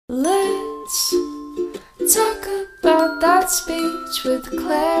Let's talk about that speech with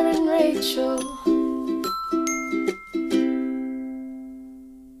Claire and Rachel.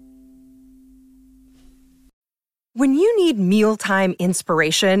 When you need mealtime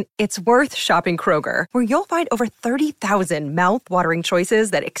inspiration, it's worth shopping Kroger, where you'll find over 30,000 mouth-watering choices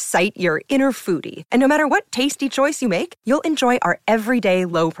that excite your inner foodie. And no matter what tasty choice you make, you'll enjoy our everyday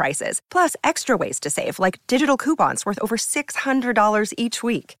low prices, plus extra ways to save, like digital coupons worth over $600 each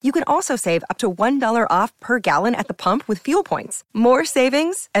week. You can also save up to $1 off per gallon at the pump with fuel points. More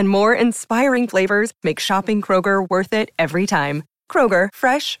savings and more inspiring flavors make shopping Kroger worth it every time. Kroger,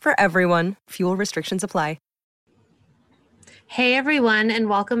 fresh for everyone. Fuel restrictions apply. Hey everyone, and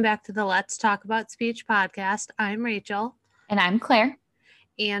welcome back to the Let's Talk About Speech podcast. I'm Rachel. And I'm Claire.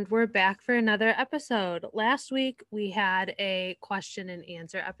 And we're back for another episode. Last week, we had a question and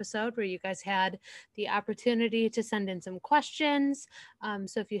answer episode where you guys had the opportunity to send in some questions.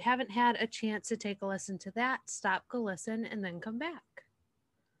 So if you haven't had a chance to take a listen to that, stop, go listen, and then come back.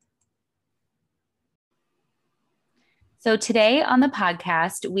 So today on the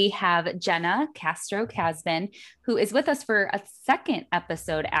podcast, we have Jenna Castro-Casbin, who is with us for a second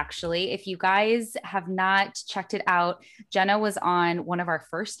episode, actually. If you guys have not checked it out, Jenna was on one of our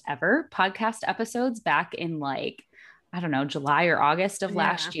first ever podcast episodes back in July or August of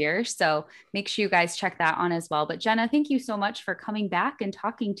last year. So make sure you guys check that on as well. But Jenna, thank you so much for coming back and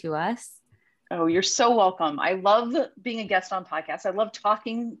talking to us. Oh, you're so welcome. I love being a guest on podcasts. I love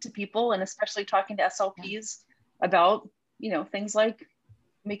talking to people and especially talking to SLPs about, things like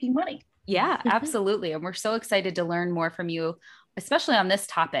making money. Yeah, absolutely. And we're so excited to learn more from you, especially on this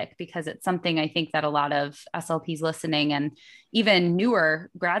topic, because it's something I think that a lot of SLPs listening and even newer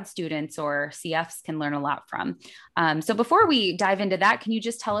grad students or CFs can learn a lot from. So before we dive into that, can you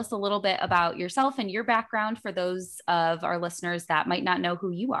just tell us a little bit about yourself and your background for those of our listeners that might not know who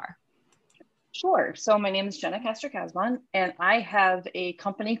you are? Sure. So my name is Jenna Castro-Casbin, and I have a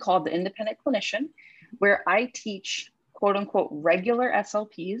company called The Independent Clinician, where I teach quote unquote regular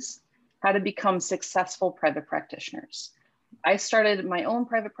SLPs how to become successful private practitioners. I started my own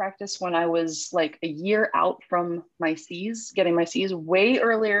private practice when I was like a year out from my Cs, getting my Cs way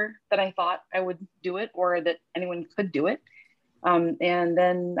earlier than I thought I would do it or that anyone could do it. And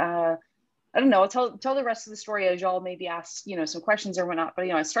then I don't know, I'll tell the rest of the story as y'all maybe ask, some questions or whatnot. But,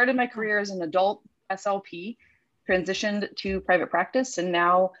 I started my career as an adult SLP, transitioned to private practice, and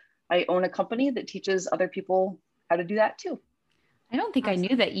now I own a company that teaches other people how to do that too. I don't think I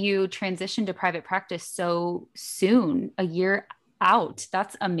knew that you transitioned to private practice so soon, a year out.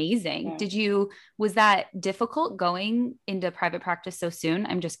 That's amazing. Yeah. Was that difficult going into private practice so soon?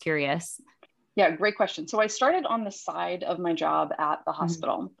 I'm just curious. Yeah, great question. So I started on the side of my job at the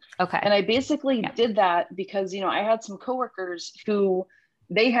hospital. Okay. And I basically did that because, I had some coworkers who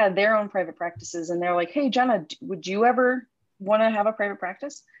they had their own private practices and they're like, hey, Jenna, would you ever want to have a private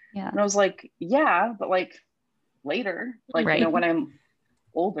practice? Yeah. And I was like, yeah, but later, right. When I'm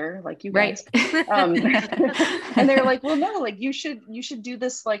older, like you guys. Right. And they're like, well, no, you should do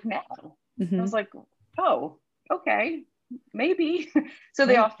this now. Mm-hmm. I was like, oh, okay, maybe. So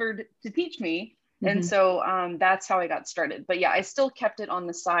they offered to teach me. Mm-hmm. And so that's how I got started. But yeah, I still kept it on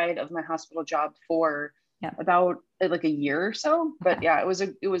the side of my hospital job for about a year or so. But yeah,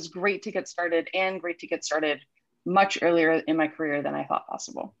 it was great to get started and great to get started much earlier in my career than I thought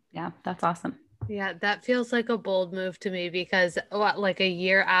possible. Yeah, that's awesome. Yeah, that feels like a bold move to me because a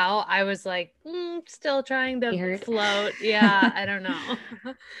year out, I was still trying to float. Yeah, I don't know.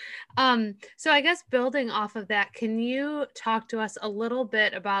 So I guess building off of that, can you talk to us a little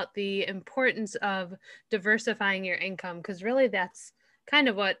bit about the importance of diversifying your income? Because really that's kind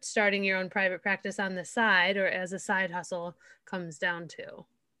of what starting your own private practice on the side or as a side hustle comes down to.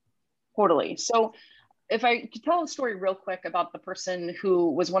 Totally. So if I could tell a story real quick about the person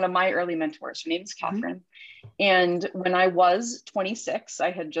who was one of my early mentors, her name is Catherine. Mm-hmm. And when I was 26,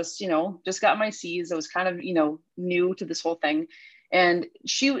 I had just got my C's. I was kind of, new to this whole thing. And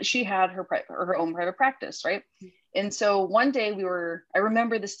she had her own private practice, right? Mm-hmm. And so one day I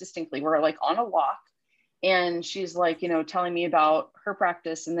remember this distinctly, we were on a walk and she's telling me about her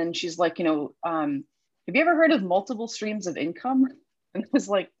practice. And then she's like, have you ever heard of multiple streams of income? And I was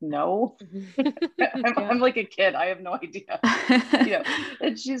like, no, I'm like a kid. I have no idea.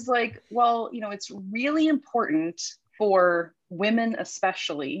 And she's like, well, it's really important for women,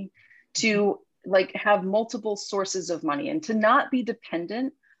 especially to have multiple sources of money and to not be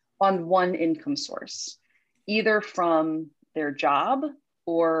dependent on one income source, either from their job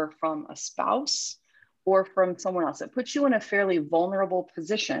or from a spouse or from someone else. It puts you in a fairly vulnerable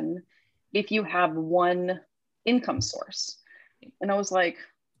position if you have one income source. And I was like,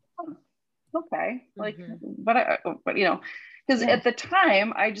 okay. Like, Mhm. but you know, because Yeah. at the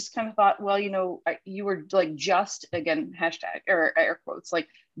time I just kind of thought, well, you know, you were like just, again, hashtag or air quotes, like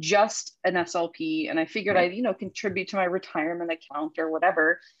just an SLP. And I figured Right. I'd, you know, contribute to my retirement account or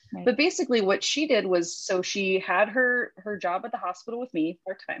whatever. Right. But basically what she did was, so she had her job at the hospital with me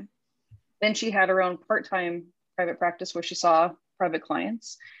part-time. Then she had her own part-time private practice where she saw private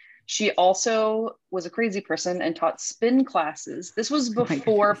clients. She also was a crazy person and taught spin classes. This was Oh my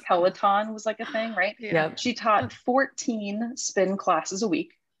before goodness. Peloton was like a thing, right? Yeah. Yep. She taught 14 spin classes a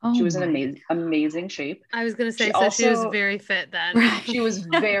week. Oh She was in my amazing shape. I was gonna say, She so she was also, very fit then. Right. she was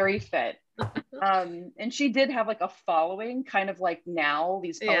very fit. And she did have like a following, kind of like now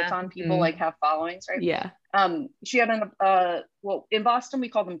these Yeah. Peloton people Mhm. like have followings, right? Yeah. She had well, in Boston we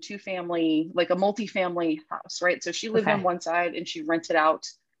call them two family, like a multi-family house, right? So she lived Okay. on one side and she rented out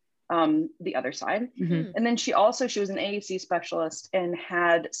the other side. Mhm. And then she was an AAC specialist and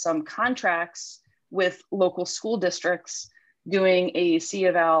had some contracts with local school districts doing AAC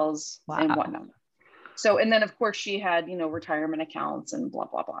evals and Wow. whatnot. So, and then of course she had, you know, retirement accounts and blah,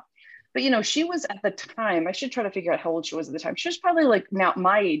 blah, blah. But, you know, she was at the time, I should try to figure out how old she was at the time. She was probably like now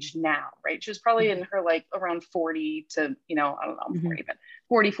my age now, right? She was probably in her like around 40 to, you know, I don't know, Mhm. 40, but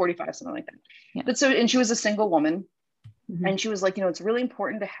 40, 45, something like that. Yeah. But so, and she was a single woman. Mhm. And she was like, you know, it's really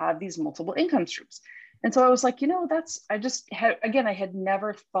important to have these multiple income streams. And so I was like, you know, I just had, again, I had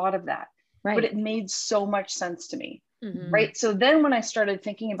never thought of that, Right. but it made so much sense to me. Mhm. Right. So then when I started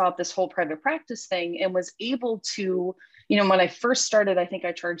thinking about this whole private practice thing and was able to, you know, when I first started, I think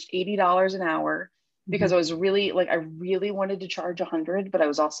I charged $80 an hour because I was really like, I really wanted to charge 100, but I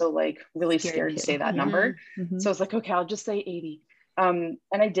was also like really scared to say that Yeah. number. Mhm. So I was like, okay, I'll just say 80. And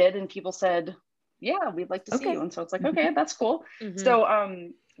I did. And people said, yeah, we'd like to see Okay. you. And so it's like, Mhm. okay, that's cool. Mhm. So,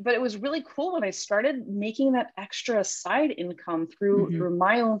 but it was really cool when I started making that extra side income through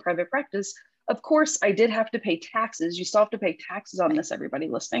my own private practice. Of course, I did have to pay taxes. You still have to pay taxes on this, everybody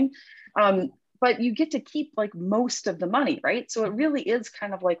listening. But you get to keep like most of the money, right? So it really is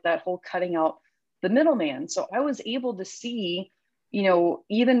kind of like that whole cutting out the middleman. So I was able to see, you know,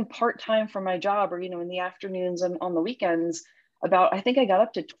 even part-time from my job or, you know, in the afternoons and on the weekends, about, I think I got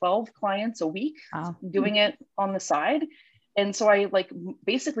up to 12 clients a week. Wow. Doing it on the side. And so I like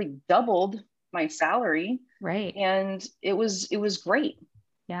basically doubled my salary. Right. And it was great.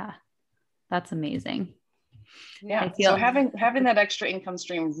 Yeah. That's amazing. Yeah. I feel- So having that extra income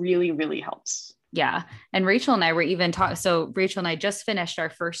stream really, really helps. Yeah. And Rachel and I were even talking. So Rachel and I just finished our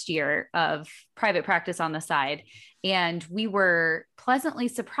first year of private practice on the side. And we were pleasantly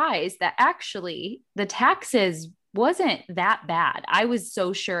surprised that actually the taxes wasn't that bad. I was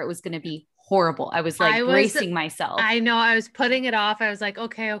so sure it was going to be horrible. I was like bracing myself. I know, I was putting it off. I was like,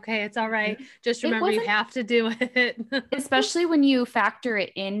 okay, it's all right. Just remember you have to do it. Especially when you factor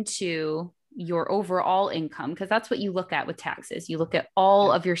it into your overall income, because that's what you look at with taxes. You look at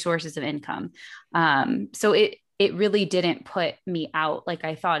all of your sources of income. So it really didn't put me out like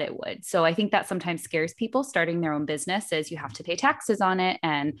I thought it would. So I think that sometimes scares people starting their own business, is you have to pay taxes on it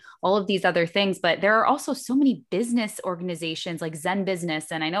and all of these other things. But there are also so many business organizations like Zen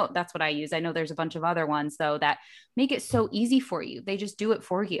Business. And I know that's what I use. I know there's a bunch of other ones though that make it so easy for you. They just do it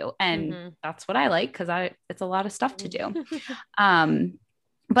for you. And that's what I like, because it's a lot of stuff to do.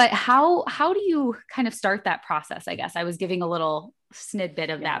 But how do you kind of start that process? I guess I was giving a little snippet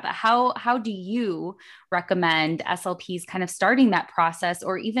of that, but how do you recommend SLPs kind of starting that process,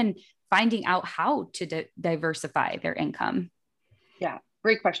 or even finding out how to diversify their income? Yeah,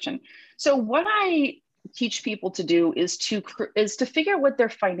 great question. So what I teach people to do is to figure out what their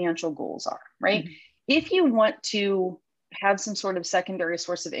financial goals are, right? Mm-hmm. If you want to have some sort of secondary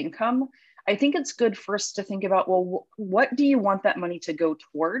source of income, I think it's good first to think about, well, what do you want that money to go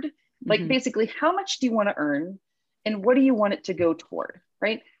toward? Like basically, how much do you want to earn and what do you want it to go toward,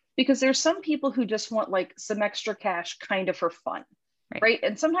 right? Because there's some people who just want like some extra cash kind of for fun, right?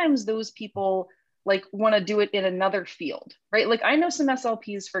 And sometimes those people like want to do it in another field, right? Like I know some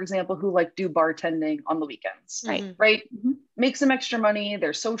SLPs, for example, who like do bartending on the weekends, right? Make some extra money.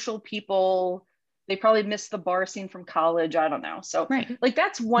 They're social people. They probably missed the bar scene from college. I don't know. So like,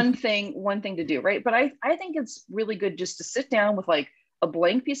 that's one thing to do. Right. But I think it's really good just to sit down with like a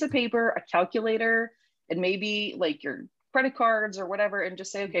blank piece of paper, a calculator, and maybe like your credit cards or whatever, and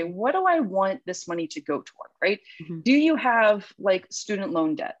just say, okay, what do I want this money to go toward? Right. Do you have like student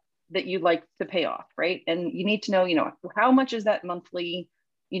loan debt that you'd like to pay off? Right. And you need to know, you know, how much is that monthly,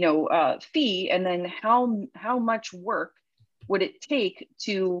 you know, fee? And then how much work would it take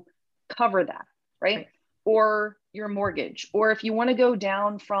to cover that? Right? Or your mortgage, or if you want to go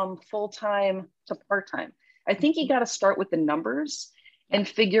down from full-time to part-time. I think you got to start with the numbers and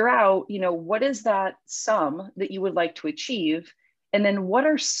figure out, what is that sum that you would like to achieve? And then what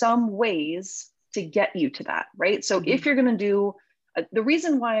are some ways to get you to that, right? So if you're going to do, the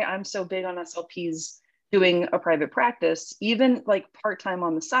reason why I'm so big on SLPs doing a private practice, even like part-time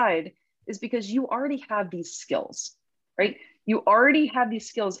on the side, is because you already have these skills, right? You already have these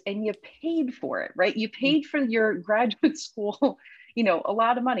skills and you paid for it, right? You paid for your graduate school, a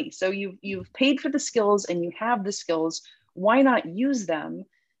lot of money. So you've paid for the skills and you have the skills. Why not use them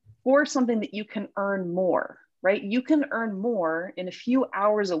for something that you can earn more, right? You can earn more in a few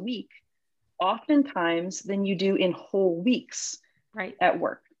hours a week, oftentimes, than you do in whole weeks at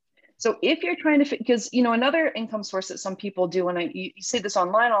work. So if you're trying to, because, another income source that some people do, and you see this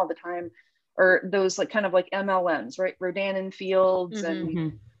online all the time, or those like kind of like MLMs, right? Rodan and Fields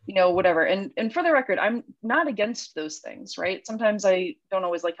and, whatever. And for the record, I'm not against those things, right? Sometimes I don't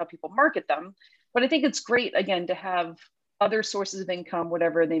always like how people market them, but I think it's great, again, to have other sources of income,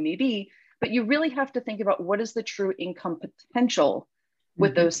 whatever they may be. But you really have to think about what is the true income potential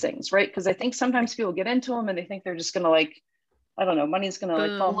with those things, right? Because I think sometimes people get into them and they think they're just going to like, I don't know, money's going to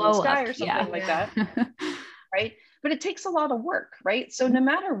like fall from the sky or something like that, right? But it takes a lot of work, right? So no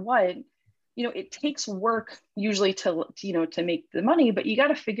matter what, it takes work usually to make the money, but you got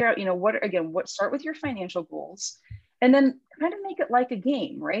to figure out, start with your financial goals and then kind of make it like a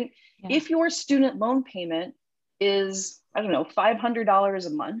game, right? Yeah. If your student loan payment is, I don't know, $500 a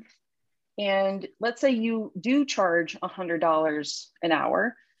month, and let's say you do charge $100 an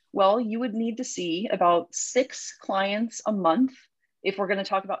hour, well, you would need to see about 6 clients a month. If we're going to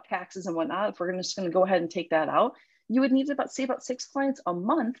talk about taxes and whatnot, if we're just going to go ahead and take that out, you would need to see about 6 clients a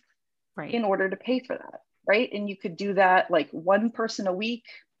month in order to pay for that, right? And you could do that like one person a week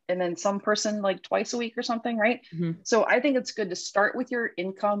and then some person like twice a week or something, right? So I think it's good to start with your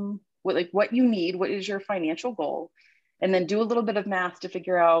income, with like what you need, what is your financial goal, and then do a little bit of math to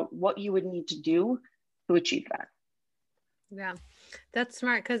figure out what you would need to do to achieve that. Yeah, that's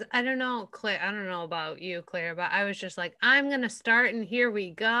smart. Cause I don't know, Claire, I don't know about you, Claire, but I was just like, I'm going to start and here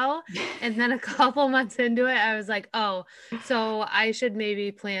we go. And then a couple months into it, I was like, oh, so I should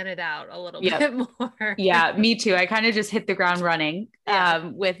maybe plan it out a little bit more. Yeah, me too. I kind of just hit the ground running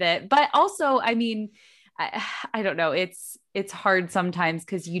with it. But also, I mean, I don't know. It's hard sometimes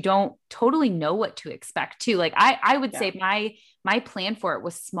because you don't totally know what to expect too. Like I would say my plan for it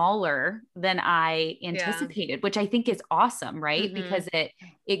was smaller than I anticipated, which I think is awesome, right? Because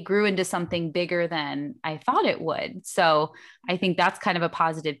it grew into something bigger than I thought it would. So I think that's kind of a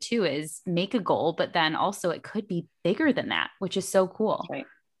positive too, is make a goal, but then also it could be bigger than that, which is so cool. Right.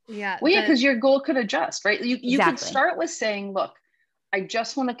 Yeah. Well, because your goal could adjust, right? You could start with saying, look, I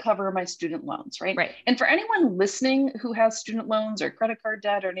just want to cover my student loans, right? And for anyone listening who has student loans or credit card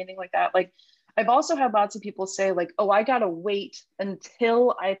debt or anything like that, like I've also had lots of people say like, oh, I got to wait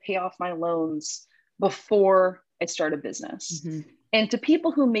until I pay off my loans before I start a business. And to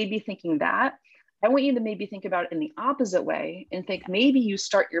people who may be thinking that, I want you to maybe think about it in the opposite way and think maybe you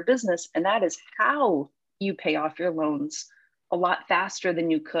start your business and that is how you pay off your loans a lot faster than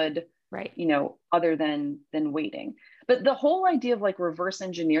you could, other than waiting. But the whole idea of like reverse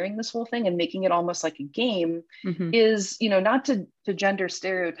engineering this whole thing and making it almost like a game is, not to gender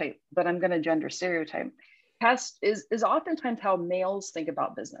stereotype, but I'm going to gender stereotype, is oftentimes how males think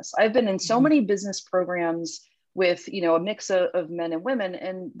about business. I've been in so many business programs with, a mix of men and women,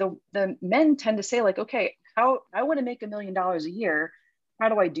 and the men tend to say like, okay, I want to make $1 million a year. How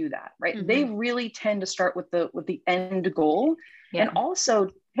do I do that? Right. They really tend to start with the end goal and also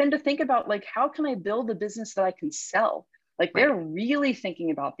tend to think about like, how can I build a business that I can sell? Like they're really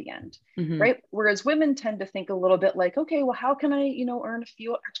thinking about the end, right? Whereas women tend to think a little bit like, okay, well, how can I, earn a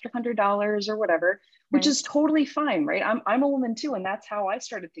few extra $100 or whatever, which is totally fine, right? I'm a woman too. And that's how I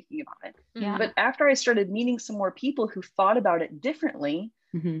started thinking about it. But after I started meeting some more people who thought about it differently,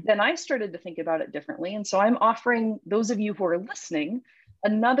 then I started to think about it differently. And so I'm offering those of you who are listening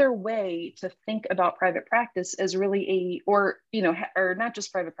another way to think about private practice as really or not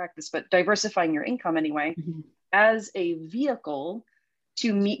just private practice, but diversifying your income anyway, as a vehicle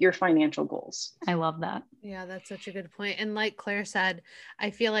to meet your financial goals. I love that. Yeah, that's such a good point. And like Claire said,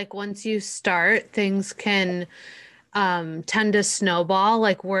 I feel like once you start, things can tend to snowball.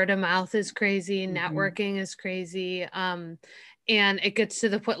 Like word of mouth is crazy, networking is crazy. And it got to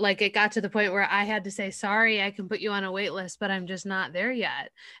the point where I had to say, sorry, I can put you on a wait list, but I'm just not there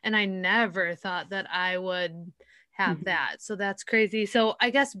yet. And I never thought that I would have that. So that's crazy. So I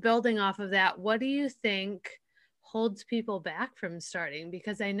guess building off of that, what do you think holds people back from starting?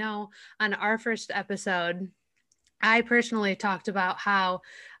 Because I know on our first episode, I personally talked about how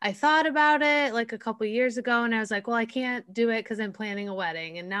I thought about it like a couple years ago, and I was like, well, I can't do it because I'm planning a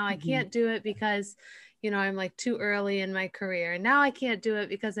wedding. And now I can't do it because, I'm like too early in my career. And now I can't do it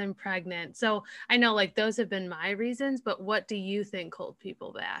because I'm pregnant. So I know like those have been my reasons, but what do you think hold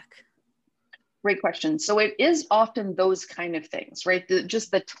people back? Great question. So it is often those kind of things, right? Just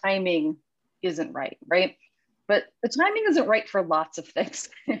the timing isn't right, right? But the timing isn't right for lots of things,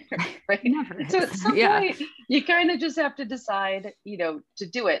 right? So at some point, you kind of just have to decide, to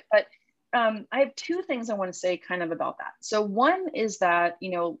do it. But I have two things I want to say kind of about that. So one is that,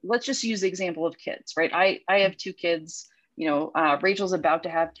 let's just use the example of kids, right? I have two kids, Rachel's about to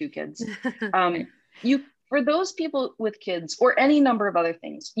have two kids. For those people with kids or any number of other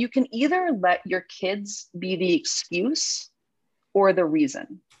things, you can either let your kids be the excuse or the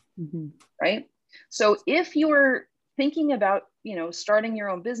reason, right? So if you're thinking about, starting your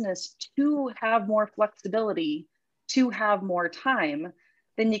own business to have more flexibility, to have more time,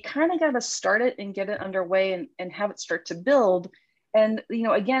 then you kind of got to start it and get it underway and have it start to build. And,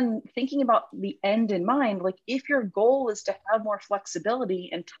 again, thinking about the end in mind, like if your goal is to have more flexibility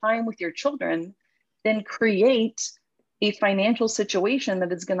and time with your children, then create a financial situation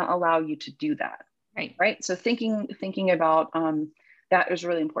that is going to allow you to do that. Right. So thinking about that is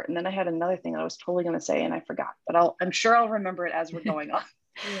really important. Then I had another thing I was totally going to say and I forgot, but I'm sure I'll remember it as we're going on.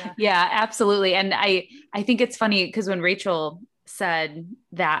 Yeah, absolutely. And I think it's funny because when Rachel said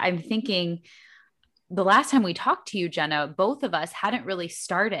that, I'm thinking the last time we talked to you, Jenna, both of us hadn't really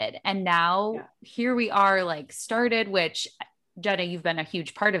started. And now here we are like started, which Jenna, you've been a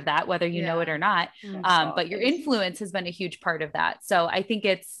huge part of that, whether you know it or not. But your influence has been a huge part of that. So I think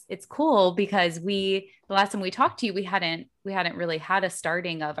it's cool because the last time we talked to you, we hadn't really had a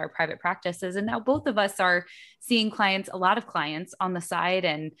starting of our private practices. And now both of us are seeing a lot of clients on the side.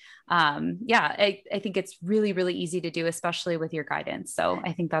 And I think it's really, really easy to do, especially with your guidance. So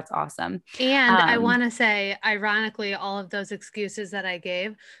I think that's awesome. And I want to say, ironically, all of those excuses that I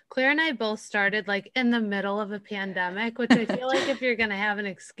gave, Claire and I both started like in the middle of a pandemic, which I feel like if you're going to have an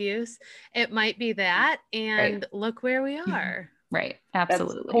excuse, it might be that. And look where we are. Right.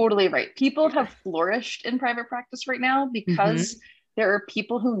 Absolutely. That's totally right. People have flourished in private practice right now because there are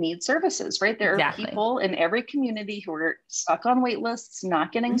people who need services, right? There are people in every community who are stuck on wait lists,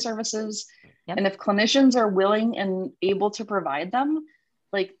 not getting services. And if clinicians are willing and able to provide them,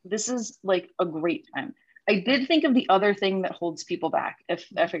 like this is like a great time. I did think of the other thing that holds people back, if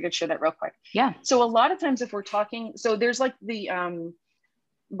I could share that real quick. Yeah. So a lot of times if we're talking, so there's like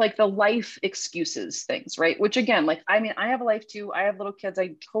the life excuses things, right? Which again, like, I mean, I have a life too. I have little kids.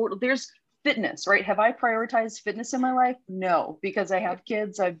 There's fitness, right? Have I prioritized fitness in my life? No, because I have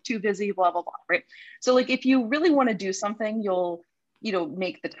kids, I'm too busy, blah, blah, blah, right? So like, if you really want to do something, you'll,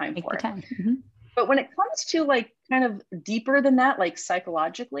 make the time for it. But when it comes to like kind of deeper than that, like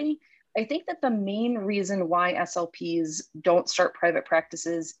psychologically, I think that the main reason why SLPs don't start private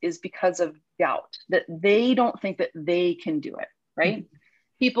practices is because of doubt, that they don't think that they can do it, right?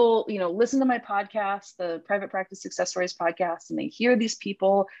 People, listen to my podcast, the Private Practice Success Stories podcast, and they hear these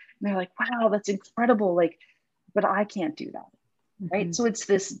people and they're like, wow, that's incredible. Like, but I can't do that. Right. So it's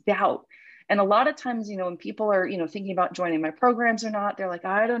this doubt. And a lot of times, when people are, thinking about joining my programs or not, they're like,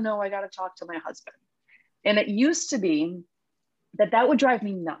 I don't know, I got to talk to my husband. And it used to be that would drive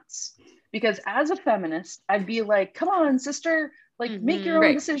me nuts because as a feminist, I'd be like, come on, sister, like make your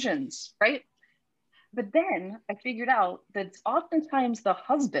own decisions. Right. But then I figured out that it's oftentimes the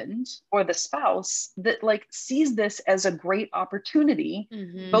husband or the spouse that like sees this as a great opportunity,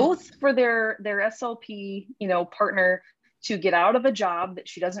 both for their SLP, partner to get out of a job that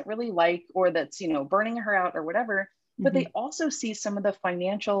she doesn't really like, or that's, burning her out or whatever, but they also see some of the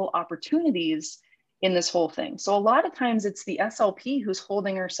financial opportunities in this whole thing. So a lot of times it's the SLP who's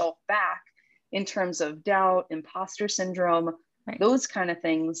holding herself back in terms of doubt, imposter syndrome, those kind of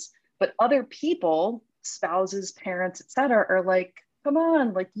things. But other people, spouses, parents, et cetera, are like, come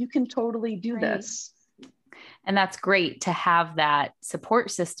on, like you can totally do this. And that's great to have that support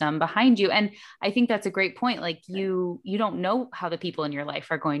system behind you. And I think that's a great point. Like you don't know how the people in your life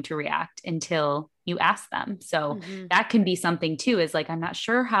are going to react until you ask them. So that can be something too, is like, I'm not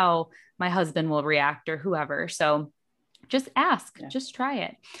sure how my husband will react or whoever. So just ask, just try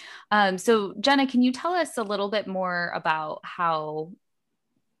it. So Jenna, can you tell us a little bit more about how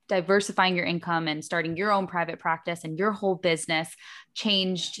diversifying your income and starting your own private practice and your whole business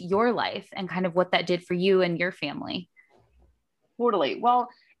changed your life and kind of what that did for you and your family? Totally. Well,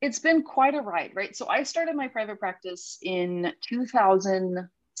 it's been quite a ride, right? So I started my private practice in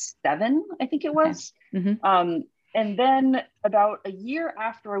 2007, I think it was. And then about a year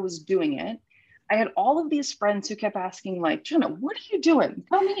after I was doing it, I had all of these friends who kept asking like, Jenna, what are you doing?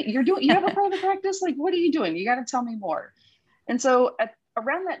 Tell me, you have a private practice? Like, what are you doing? You got to tell me more. And so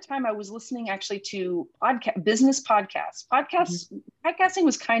around that time, I was listening actually to business podcasts. Podcasting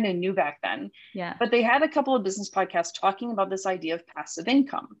was kind of new back then, but they had a couple of business podcasts talking about this idea of passive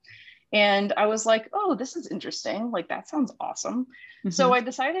income. And I was like, oh, this is interesting. Like, that sounds awesome. So I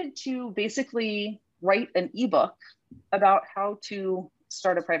decided to basically write an ebook about how to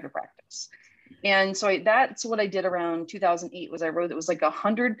start a private practice. And so that's what I did around 2008 was I wrote, it was like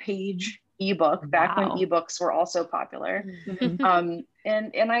 100-page ebook back when ebooks were also popular. And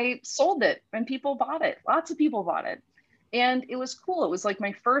I sold it and people bought it. Lots of people bought it. And it was cool. It was like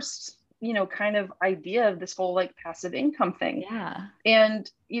my first, kind of idea of this whole like passive income thing. Yeah. And,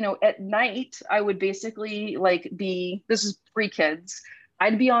 at night I would basically this is pre-kids. I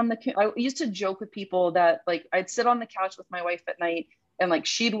used to joke with people that like, I'd sit on the couch with my wife at night and like,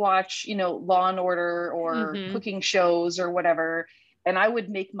 she'd watch, Law and Order or cooking shows or whatever. And I would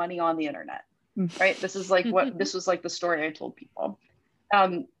make money on the internet, right? This is like this was like the story I told people.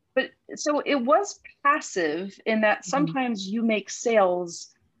 But so it was passive in that sometimes you make sales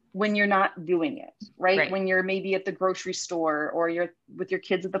when you're not doing it, right? When you're maybe at the grocery store or you're with your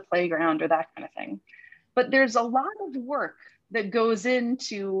kids at the playground or that kind of thing. But there's a lot of work that goes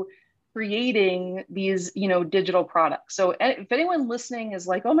into creating these, digital products. So if anyone listening is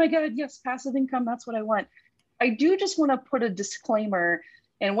like, oh my God, yes, passive income, that's what I want. I do just want to put a disclaimer.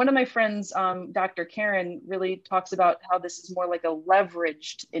 And one of my friends, Dr. Karen, really talks about how this is more like a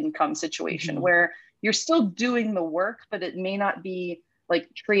leveraged income situation where you're still doing the work, but it may not be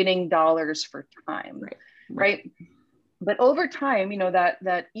like trading dollars for time, right? But over time,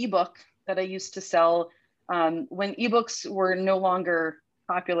 that ebook that I used to sell, when ebooks were no longer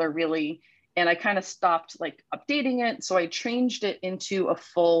popular really, and I kind of stopped like updating it. So I changed it into a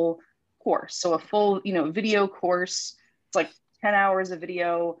full course. So a full, video course. It's like 10 hours of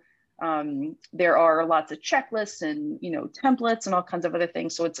video. There are lots of checklists and, templates and all kinds of other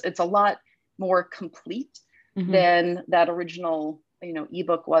things. So it's a lot more complete than that original,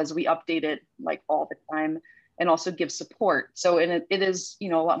 ebook was. We update it like all the time and also give support. So, and it is, a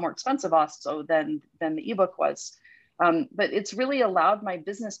lot more expensive also than the ebook was. But it's really allowed my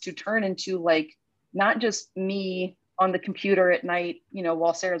business to turn into like, not just me on the computer at night,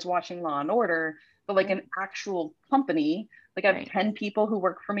 while Sarah's watching Law and Order, but like an actual company. Like I have 10 people who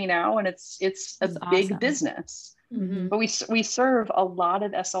work for me now, and it's a big business. But we serve a lot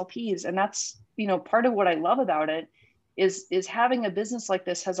of SLPs, and that's, part of what I love about it is having a business like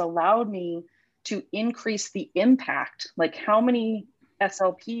this has allowed me to increase the impact. Like how many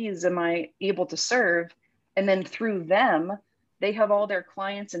SLPs am I able to serve? And then through them, they have all their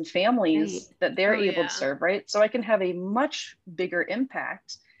clients and families that they're able to serve, right? So I can have a much bigger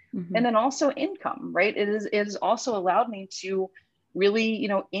impact. And then also income, right? It has also allowed me to really,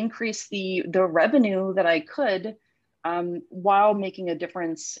 increase the revenue that I could while making a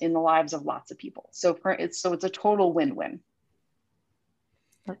difference in the lives of lots of people. So it's a total win-win.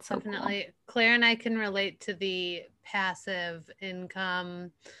 That's so definitely cool. Claire and I can relate to the passive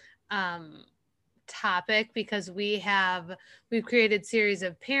income topic because we've created series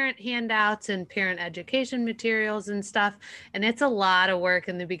of parent handouts and parent education materials and stuff, and it's a lot of work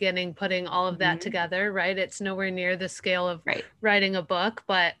in the beginning putting all of that together, right? It's nowhere near the scale of writing a book,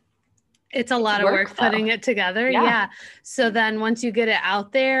 but it's a lot of work putting it together. So then once you get it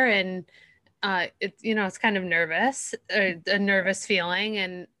out there and it's kind of nervous, or a nervous feeling,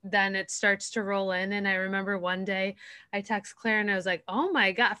 and then it starts to roll in. And I remember one day I text Claire and I was like, oh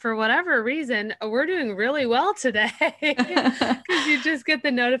my God, for whatever reason, we're doing really well today, because you just get the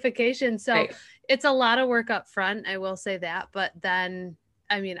notification. So it's a lot of work up front, I will say that, but then,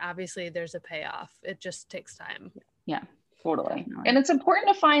 obviously there's a payoff. It just takes time. Yeah, totally. Definitely. And it's important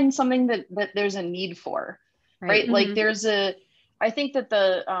to find something that there's a need for, right? Like I think that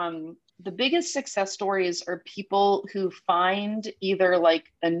the biggest success stories are people who find either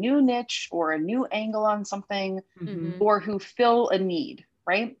like a new niche or a new angle on something, or who fill a need,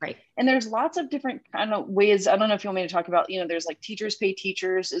 right? And there's lots of different kind of ways. I don't know if you want me to talk about, there's like Teachers Pay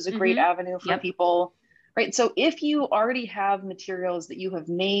Teachers is a great avenue for people, right? So if you already have materials that you have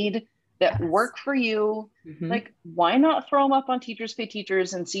made that work for you, like why not throw them up on Teachers Pay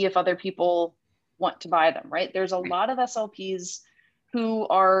Teachers and see if other people want to buy them, right? There's a lot of SLPs who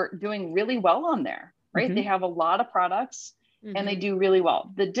are doing really well on there, right? They have a lot of products and they do really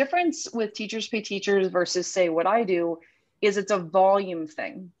well. The difference with Teachers Pay Teachers versus say what I do is it's a volume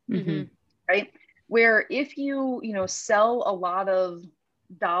thing, right? Where if you, sell a lot of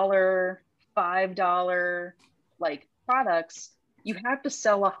 $5 like products, you have to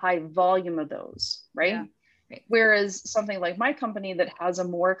sell a high volume of those, right? Yeah. Right. Whereas something like my company that has a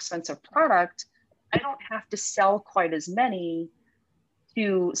more expensive product, I don't have to sell quite as many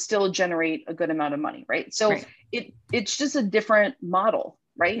to still generate a good amount of money, right? So it's just a different model,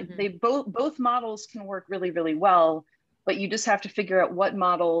 right? Mm-hmm. They both models can work really, really well, but you just have to figure out what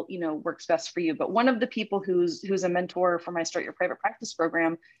model, you know, works best for you. But one of the people who's a mentor for my Start Your Private Practice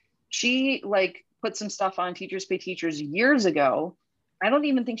program, she like put some stuff on Teachers Pay Teachers years ago. I don't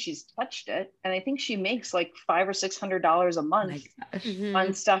even think she's touched it. And I think she makes like $500 or $600 a month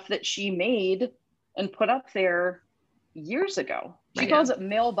on stuff that she made and put up there years ago. She calls it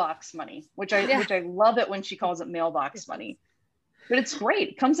mailbox money, which I love it when she calls it mailbox money. But it's great.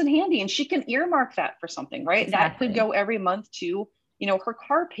 It comes in handy, and she can earmark that for something, right? Exactly. That could go every month to, you know, her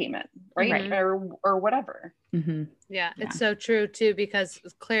car payment, right? Or whatever. Yeah, it's so true too, because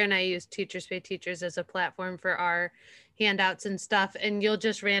Claire and I use Teachers Pay Teachers as a platform for our handouts and stuff, and you'll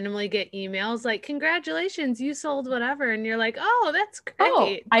just randomly get emails like, congratulations, you sold whatever, and you're like, oh, that's great.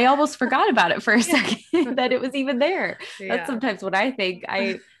 Oh, I almost forgot about it for a second that it was even there. That's sometimes what I think.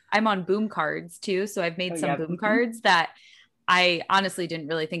 I'm on Boom Cards too, so I've made some Boom Cards that I honestly didn't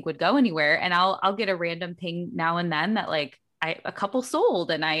really think would go anywhere, and I'll get a random ping now and then that like a couple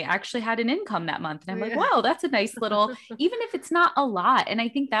sold and I actually had an income that month. And I'm like, wow, that's a nice little, even if it's not a lot. And I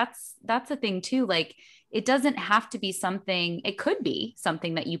think that's a thing too. Like, it doesn't have to be something, it could be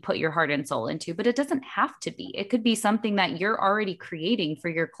something that you put your heart and soul into, but it doesn't have to be. It could be something that you're already creating for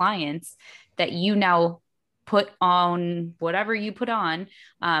your clients that you now put on whatever you put on,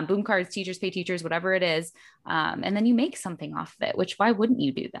 Boom Cards, Teachers Pay Teachers, whatever it is. And then you make something off of it, which why wouldn't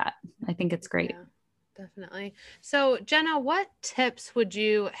you do that? I think it's great. Yeah. Definitely. So Jenna, what tips would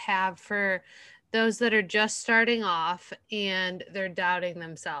you have for those that are just starting off and they're doubting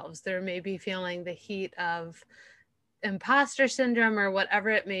themselves? They're maybe feeling the heat of imposter syndrome or whatever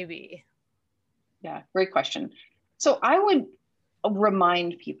it may be. Yeah, great question. So I would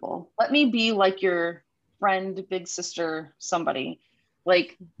remind people, let me be like your friend, big sister, somebody.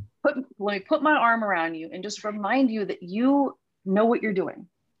 Like, let me put my arm around you and just remind you that you know what you're doing.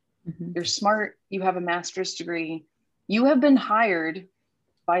 You're smart. You have a master's degree. You have been hired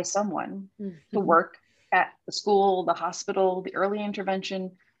by someone to work at the school, the hospital, the early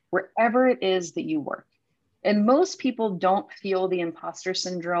intervention, wherever it is that you work. And most people don't feel the imposter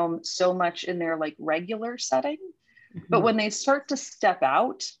syndrome so much in their like regular setting, but when they start to step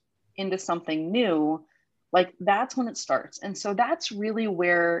out into something new, like that's when it starts. And so that's really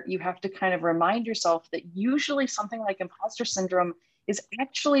where you have to kind of remind yourself that usually something like imposter syndrome is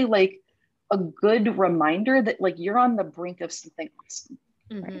actually like a good reminder that like you're on the brink of something awesome,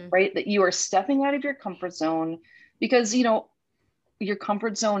 right? That you are stepping out of your comfort zone, because, you know, your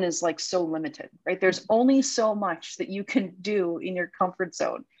comfort zone is like so limited, right? There's only so much that you can do in your comfort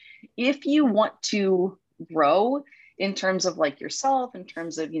zone. If you want to grow in terms of like yourself, in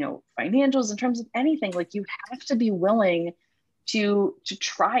terms of, you know, financials, in terms of anything, like you have to be willing to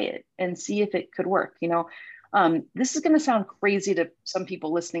try it and see if it could work, you know. This is going to sound crazy to some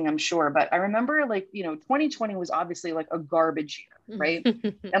people listening, I'm sure, but I remember like, you know, 2020 was obviously like a garbage year, right?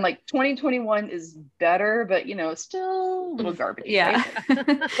 And like 2021 is better, but, you know, still a little garbage. Yeah.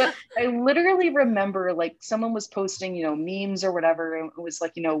 Right? But I literally remember like someone was posting, you know, memes or whatever. And it was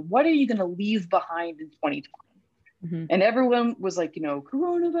like, you know, what are you going to leave behind in 2020? And everyone was like, you know,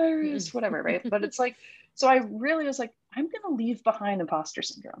 coronavirus, whatever, right? But it's like, so I really was like, I'm going to leave behind imposter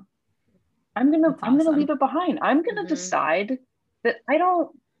syndrome. I'm going to leave it behind. I'm going to decide that I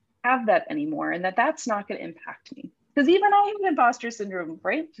don't have that anymore and that's not going to impact me. Because even I have imposter syndrome,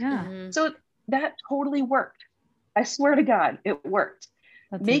 right? Yeah. So that totally worked. I swear to God, it worked.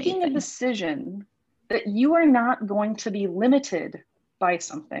 That's Making amazing. a decision that you are not going to be limited by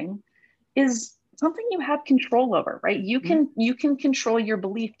something is something you have control over, right? You can control your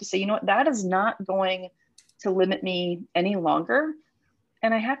belief to say, you know what, that is not going to limit me any longer.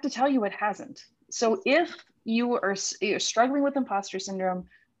 And I have to tell you, it hasn't. So if you're struggling with imposter syndrome,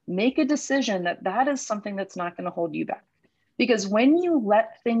 make a decision that that is something that's not going to hold you back. Because when you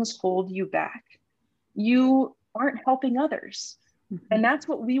let things hold you back, you aren't helping others. And that's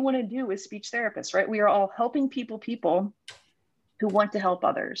what we want to do as speech therapists, right? We are all helping people who want to help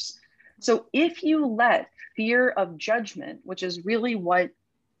others. So if you let fear of judgment, which is really what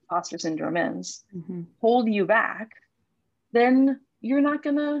imposter syndrome is, hold you back, then you're not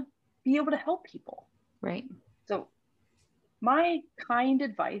going to be able to help people. Right. So my kind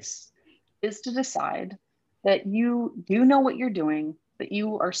advice is to decide that you do know what you're doing, that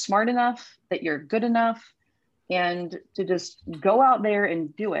you are smart enough, that you're good enough, and to just go out there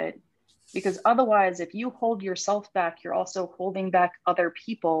and do it. Because otherwise, if you hold yourself back, you're also holding back other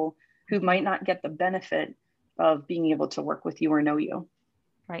people who might not get the benefit of being able to work with you or know you.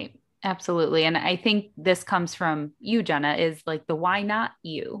 Right. Absolutely. And I think this comes from you, Jenna, is like the why not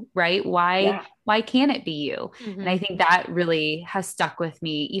you, right? Why can't it be you? And I think that really has stuck with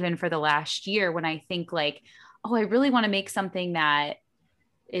me even for the last year when I think like, oh, I really want to make something that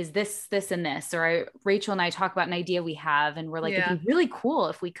is this, and this, or Rachel and I talk about an idea we have, and we're like, it'd be really cool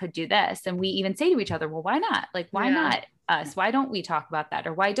if we could do this. And we even say to each other, well, why not? Like, why not us? Why don't we talk about that?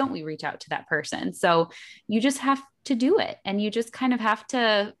 Or why don't we reach out to that person? So you just have to do it. And you just kind of have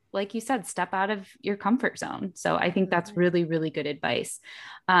to, like you said, step out of your comfort zone. So I think that's really, really good advice.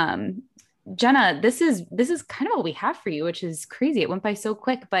 Jenna, this is kind of what we have for you, which is crazy. It went by so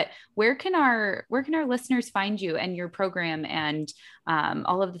quick, but where can our listeners find you and your program and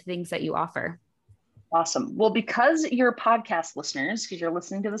all of the things that you offer? Awesome. Well, because you're podcast listeners, because you're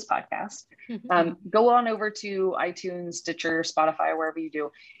listening to this podcast, go on over to iTunes, Stitcher, Spotify, wherever you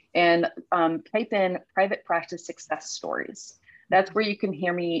do, and type in private practice success stories. That's where you can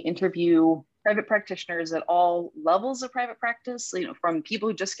hear me interview private practitioners at all levels of private practice, from people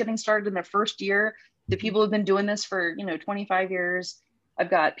who just getting started in their first year to people who've been doing this for, 25 years.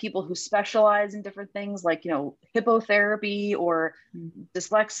 I've got people who specialize in different things like, hippotherapy or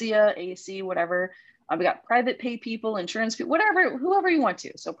dyslexia, AC, whatever. I've got private pay people, insurance people, whoever you want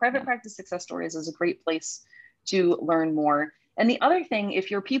to. So private practice success stories is a great place to learn more. And the other thing, if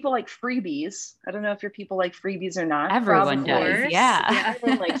you're people like freebies, I don't know if you're people like freebies or not. Everyone does. Yeah.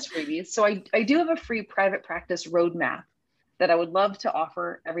 Everyone likes freebies. So I do have a free private practice roadmap that I would love to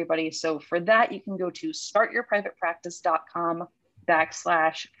offer everybody. So for that, you can go to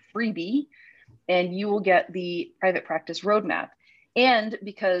startyourprivatepractice.com/freebie, and you will get the private practice roadmap. And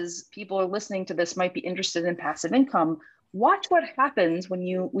because people are listening to this might be interested in passive income, watch what happens when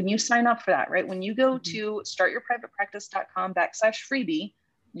you sign up for that, right? When you go to startyourprivatepractice.com/freebie,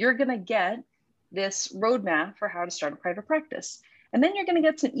 you're going to get this roadmap for how to start a private practice. And then you're going to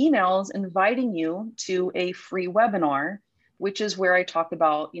get some emails inviting you to a free webinar, which is where I talk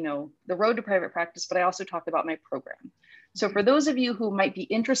about, the road to private practice, but I also talk about my program. So for those of you who might be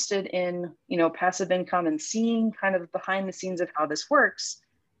interested in, passive income and seeing kind of behind the scenes of how this works,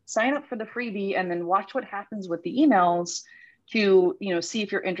 sign up for the freebie and then watch what happens with the emails to, see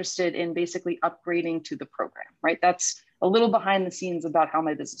if you're interested in basically upgrading to the program, right? That's a little behind the scenes about how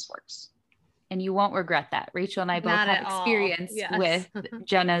my business works. And you won't regret that. Rachel and I both have experience with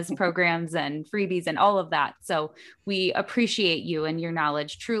Jenna's programs and freebies and all of that. So we appreciate you and your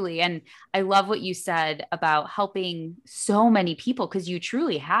knowledge truly. And I love what you said about helping so many people, because you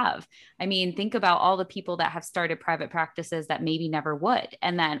truly have. I mean, think about all the people that have started private practices that maybe never would.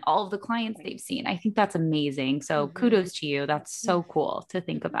 And then all of the clients they've seen. I think that's amazing. So kudos to you. That's so cool to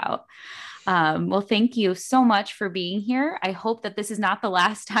think about. Well, thank you so much for being here. I hope that this is not the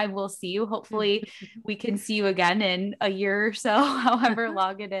last time we'll see you. Hopefully we can see you again in a year or so, however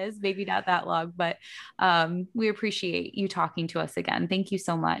long it is, maybe not that long, but we appreciate you talking to us again. Thank you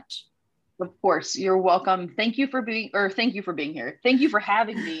so much. Of course, you're welcome. Thank you for being here. Thank you for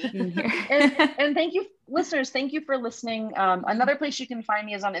having me. and thank you, listeners. Thank you for listening. Another place you can find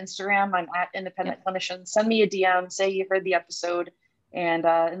me is on Instagram. I'm at Independent Clinician. Send me a DM, say you heard the episode, and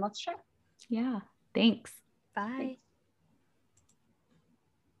let's chat. Yeah. Thanks. Bye.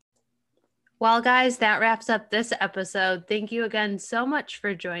 Well, guys, that wraps up this episode. Thank you again so much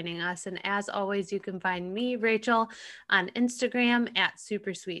for joining us. And as always, you can find me, Rachel, on Instagram at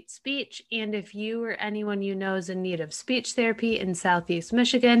SuperSweetSpeech. And if you or anyone you know is in need of speech therapy in Southeast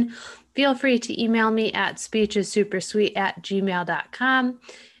Michigan, feel free to email me at speechissupersweet@gmail.com.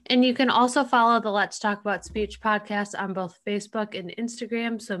 And you can also follow the Let's Talk About Speech podcast on both Facebook and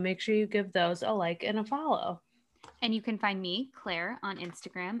Instagram. So make sure you give those a like and a follow. And you can find me, Claire, on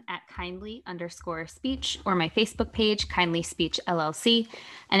Instagram at kindly_speech, or my Facebook page, Kindly Speech LLC.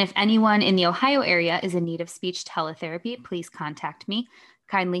 And if anyone in the Ohio area is in need of speech teletherapy, please contact me,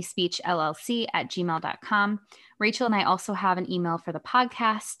 kindlyspeechllc@gmail.com. Rachel and I also have an email for the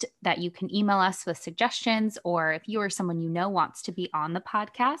podcast that you can email us with suggestions, or if you or someone you know wants to be on the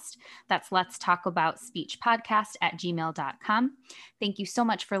podcast, that's Let's Talk About Speech podcast@gmail.com. Thank you so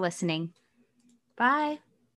much for listening. Bye.